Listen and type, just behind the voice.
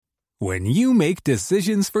When you make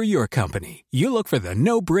decisions for your company, you look for the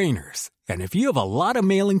no-brainers. And if you have a lot of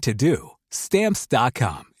mailing to do,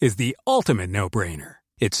 Stamps.com is the ultimate no-brainer.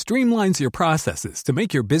 It streamlines your processes to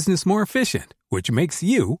make your business more efficient, which makes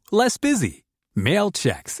you less busy. Mail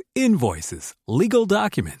checks, invoices, legal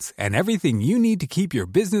documents, and everything you need to keep your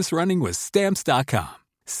business running with Stamps.com.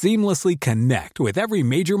 Seamlessly connect with every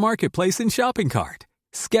major marketplace and shopping cart.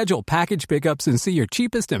 Schedule package pickups and see your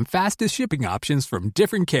cheapest and fastest shipping options from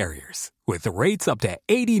different carriers. With rates up to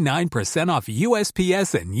 89% off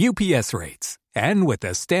USPS and UPS rates. And with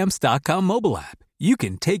the Stamps.com mobile app, you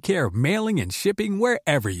can take care of mailing and shipping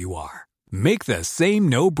wherever you are. Make the same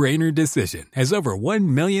no-brainer decision as over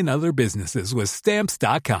 1 million other businesses with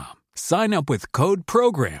Stamps.com. Sign up with code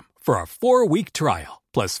PROGRAM for a 4-week trial,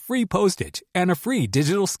 plus free postage and a free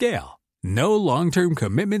digital scale. No long-term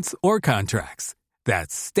commitments or contracts.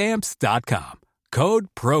 That's Stamps.com. Code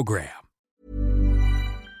PROGRAM.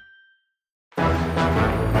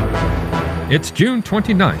 It's June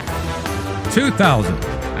 29th, 2000,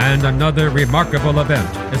 and another remarkable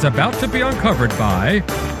event is about to be uncovered by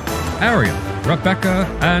Ariel, Rebecca,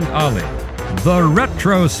 and Ali, the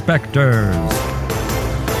Retrospectors.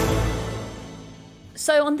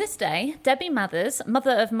 So on this day, Debbie Mathers, mother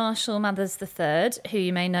of Marshall Mathers III, who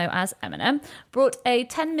you may know as Eminem, brought a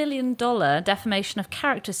 $10 million defamation of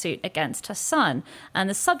character suit against her son. And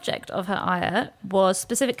the subject of her ire was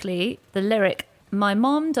specifically the lyric, "My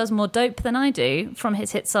mom does more dope than I do," from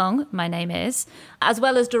his hit song, My Name Is, as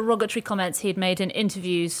well as derogatory comments he'd made in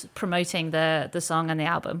interviews promoting the song and the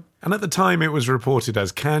album. And at the time, it was reported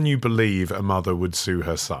as, can you believe a mother would sue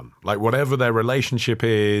her son? Like, whatever their relationship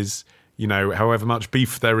is, you know, however much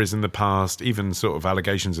beef there is in the past, even sort of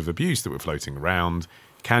allegations of abuse that were floating around,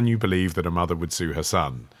 can you believe that a mother would sue her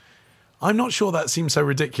son? I'm not sure that seems so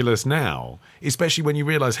ridiculous now, especially when you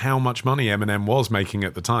realise how much money Eminem was making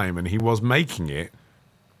at the time, and he was making it,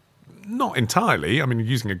 not entirely, I mean,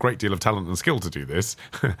 using a great deal of talent and skill to do this,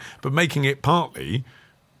 but making it partly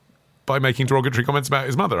by making derogatory comments about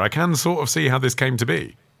his mother. I can sort of see how this came to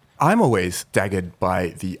be. I'm always daggered by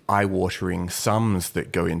the eye-watering sums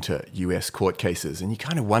that go into US court cases, and you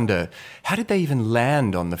kind of wonder, how did they even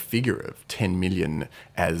land on the figure of 10 million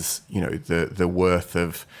as, you know, the worth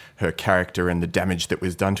of her character and the damage that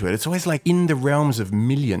was done to it? It's always like in the realms of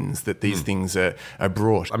millions that these things are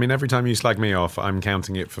brought. I mean, every time you slag me off, I'm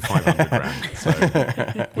counting it for 500 grand. So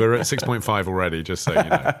we're at 6.5 already, just so you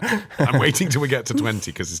know. I'm waiting till we get to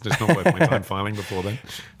 20 because it's just not worth my time filing before then.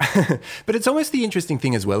 But it's almost the interesting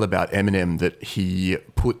thing as well about Eminem that he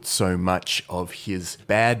put so much of his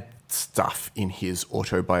bad stuff in his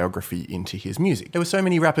autobiography into his music. There were so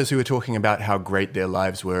many rappers who were talking about how great their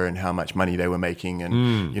lives were and how much money they were making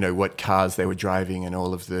and, you know, what cars they were driving and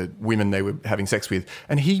all of the women they were having sex with.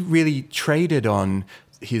 And he really traded on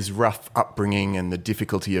his rough upbringing and the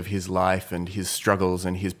difficulty of his life and his struggles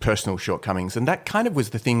and his personal shortcomings. And that kind of was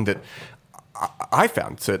the thing that I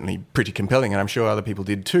found certainly pretty compelling, and I'm sure other people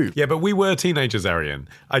did too. Yeah, but we were teenagers, Arian.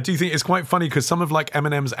 I do think it's quite funny because some of like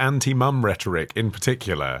Eminem's anti-mum rhetoric in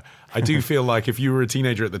particular, I do feel like if you were a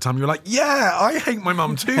teenager at the time, you were like, yeah, I hate my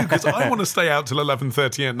mum too because I want to stay out till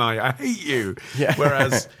 11:30 at night. I hate you. Yeah.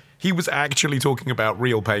 Whereas he was actually talking about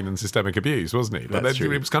real pain and systemic abuse, wasn't he? But That's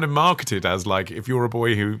true. It was kind of marketed as like, if you're a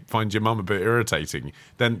boy who finds your mum a bit irritating,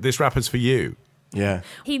 then this rapper's for you. Yeah.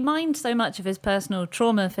 He mined so much of his personal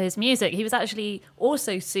trauma for his music. He was actually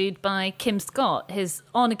also sued by Kim Scott, his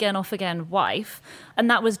on-again, off-again wife, and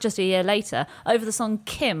that was just a year later, over the song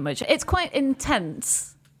Kim, which it's quite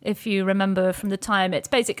intense, if you remember from the time. It's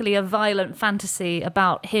basically a violent fantasy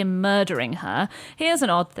about him murdering her. Here's an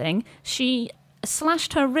odd thing. She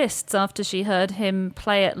slashed her wrists after she heard him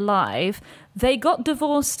play it live. They got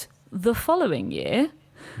divorced the following year.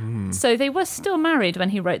 So they were still married when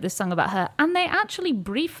he wrote this song about her, and they actually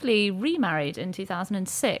briefly remarried in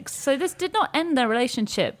 2006. So this did not end their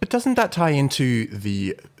relationship. But doesn't that tie into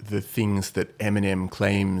the things that Eminem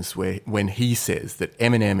claims when he says that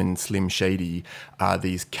Eminem and Slim Shady are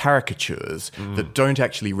these caricatures that don't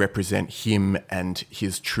actually represent him and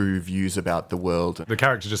his true views about the world? The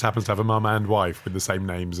character just happens to have a mum and wife with the same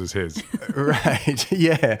names as his. Right,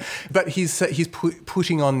 yeah. But he's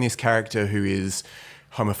putting on this character who is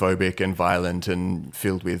homophobic and violent and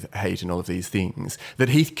filled with hate and all of these things that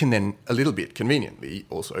he can then a little bit conveniently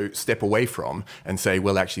also step away from and say,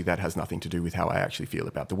 well, actually, that has nothing to do with how I actually feel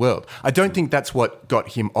about the world. I don't think that's what got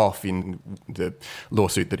him off in the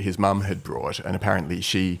lawsuit that his mum had brought. And apparently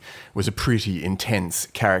she was a pretty intense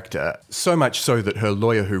character, so much so that her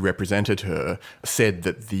lawyer who represented her said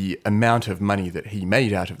that the amount of money that he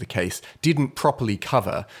made out of the case didn't properly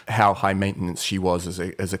cover how high maintenance she was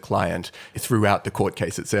as a client throughout the court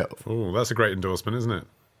case itself. Oh, that's a great endorsement, isn't it?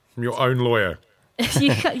 From your own lawyer.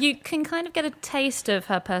 You can kind of get a taste of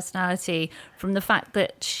her personality from the fact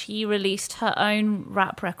that she released her own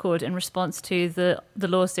rap record in response to the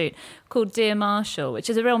lawsuit called Dear Marshall, which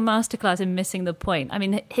is a real masterclass in missing the point. I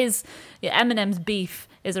mean, Eminem's beef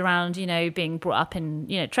is around, being brought up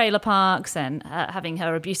in, trailer parks and having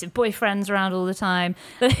her abusive boyfriends around all the time.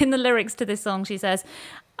 But in the lyrics to this song, she says,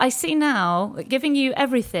 I see now that giving you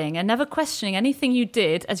everything and never questioning anything you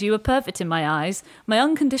did as you were perfect in my eyes, my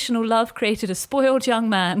unconditional love created a spoiled young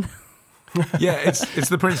man. Yeah, it's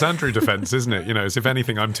the Prince Andrew defence, isn't it? As if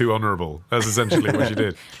anything, I'm too honourable. That's essentially what she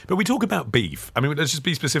did. But we talk about beef. I mean, let's just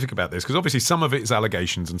be specific about this, because obviously some of it's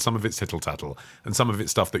allegations and some of it's tittle-tattle and some of it's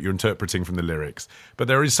stuff that you're interpreting from the lyrics. But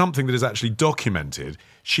there is something that is actually documented.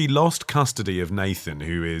 She lost custody of Nathan,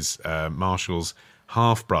 who is Marshall's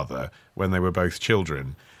half-brother, when they were both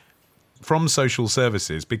children, from social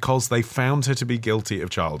services because they found her to be guilty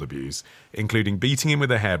of child abuse, including beating him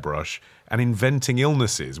with a hairbrush and inventing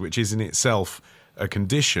illnesses, which is in itself a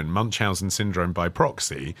condition, Munchausen syndrome by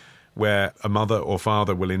proxy, where a mother or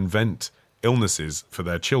father will invent illnesses for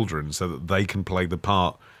their children so that they can play the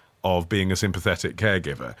part of being a sympathetic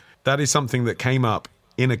caregiver. That is something that came up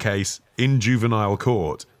in a case in juvenile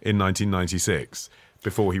court in 1996.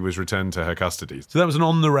 Before he was returned to her custody. So that was an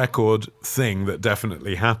on-the-record thing that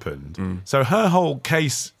definitely happened. So her whole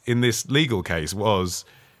case in this legal case was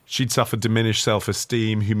she'd suffered diminished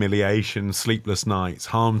self-esteem, humiliation, sleepless nights,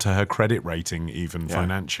 harm to her credit rating even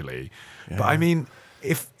financially. Yeah. But I mean,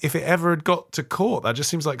 if it ever had got to court, that just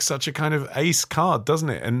seems like such a kind of ace card, doesn't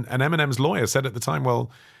it? And Eminem's lawyer said at the time, well,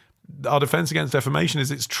 our defence against defamation is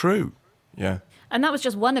it's true. Yeah. And that was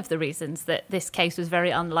just one of the reasons that this case was very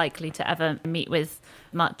unlikely to ever meet with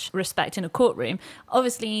much respect in a courtroom.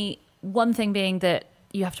 Obviously, one thing being that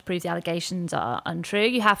you have to prove the allegations are untrue.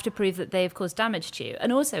 You have to prove that they've caused damage to you.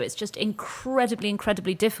 And also, it's just incredibly,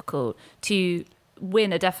 incredibly difficult to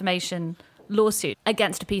win a defamation lawsuit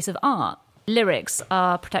against a piece of art. Lyrics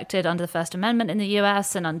are protected under the First Amendment in the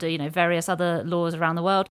US and under, various other laws around the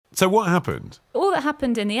world. So what happened? All that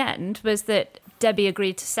happened in the end was that Debbie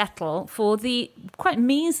agreed to settle for the quite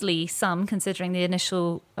measly sum, considering the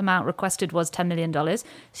initial amount requested was $10 million.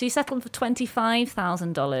 She settled for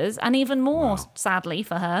 $25,000, and even more, sadly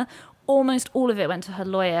for her, almost all of it went to her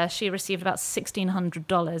lawyer. She received about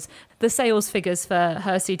 $1,600. The sales figures for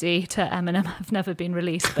her CD to Eminem have never been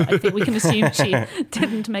released, but I think we can assume she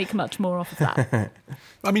didn't make much more off of that.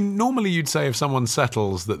 I mean, normally you'd say if someone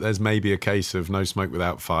settles that there's maybe a case of no smoke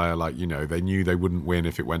without fire, like, they knew they wouldn't win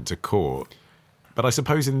if it went to court. But I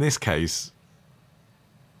suppose in this case,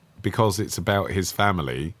 because it's about his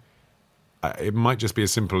family, it might just be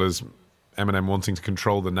as simple as Eminem wanting to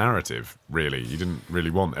control the narrative, really. He didn't really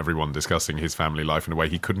want everyone discussing his family life in a way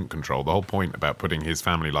he couldn't control. The whole point about putting his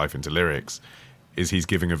family life into lyrics is he's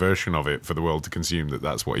giving a version of it for the world to consume,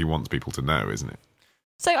 that's what he wants people to know, isn't it?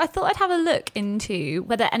 So I thought I'd have a look into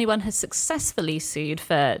whether anyone has successfully sued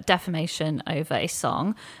for defamation over a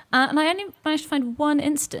song. And I only managed to find one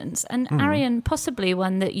instance, and Arian, possibly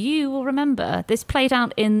one that you will remember. This played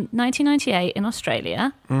out in 1998 in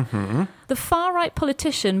Australia. Mm-hmm. The far-right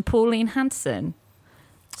politician Pauline Hanson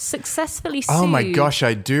successfully sued... Oh my gosh,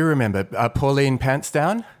 I do remember. Pauline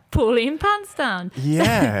Pantsdown? Pauline Pantsdown.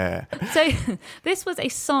 Yeah. So this was a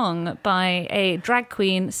song by a drag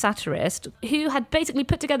queen satirist who had basically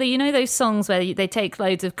put together, those songs where they take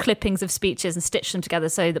loads of clippings of speeches and stitch them together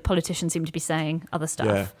so that politicians seem to be saying other stuff.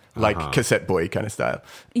 Yeah, like Cassette Boy kind of style.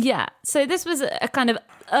 Yeah. So this was a kind of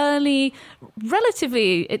early,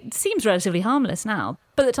 it seems relatively harmless now,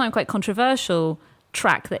 but at the time quite controversial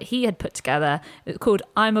track that he had put together. It was called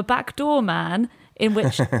I'm a Backdoor Man, in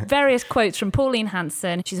which various quotes from Pauline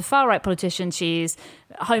Hanson. She's a far-right politician. She's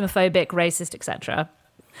homophobic, racist, etc.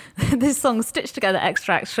 This song stitched together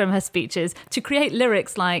extracts from her speeches to create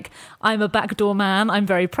lyrics like, I'm a backdoor man, I'm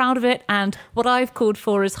very proud of it, and what I've called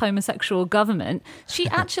for is homosexual government. She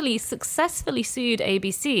actually successfully sued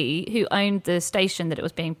ABC, who owned the station that it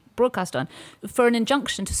was being broadcast on, for an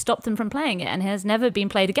injunction to stop them from playing it, and has never been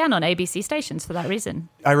played again on ABC stations for that reason.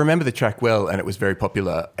 I remember the track well, and it was very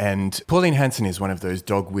popular. And Pauline Hanson is one of those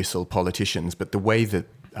dog whistle politicians, but the way that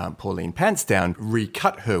Pauline Pantsdown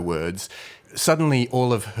recut her words, suddenly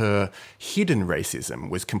all of her hidden racism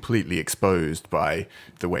was completely exposed by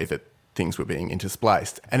the way that things were being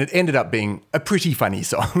interspliced. And it ended up being a pretty funny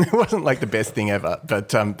song. It wasn't like the best thing ever,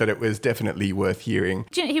 but it was definitely worth hearing.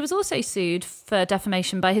 He was also sued for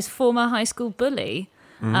defamation by his former high school bully.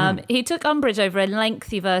 He took umbrage over a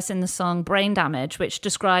lengthy verse in the song Brain Damage, which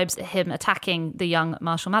describes him attacking the young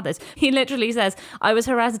Marshall Mathers. He literally says, I was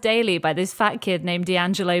harassed daily by this fat kid named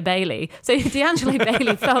D'Angelo Bailey. So D'Angelo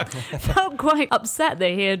Bailey felt quite upset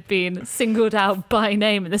that he had been singled out by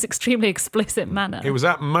name in this extremely explicit manner. It was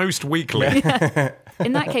at most weekly.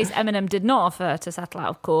 In that case, Eminem did not offer to settle out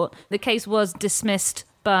of court. The case was dismissed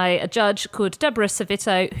by a judge called Deborah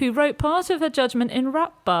Savito, who wrote part of her judgment in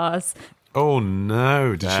rap bars. Oh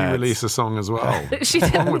no! Did she release a song as well? She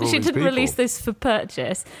didn't release this for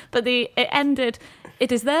purchase, but it ended.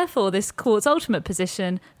 It is therefore this court's ultimate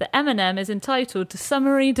position that Eminem is entitled to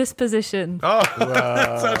summary disposition. Oh,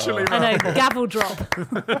 that's actually right. I know, gavel drop.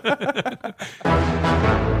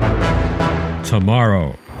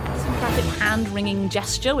 Tomorrow. Some graphic hand-wringing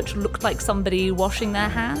gesture which looked like somebody washing their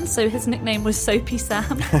hands, so his nickname was Soapy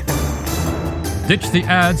Sam. Ditch the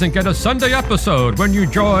ads and get a Sunday episode when you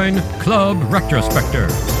join Club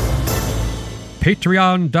Retrospectors.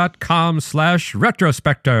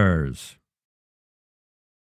 Patreon.com/Retrospectors.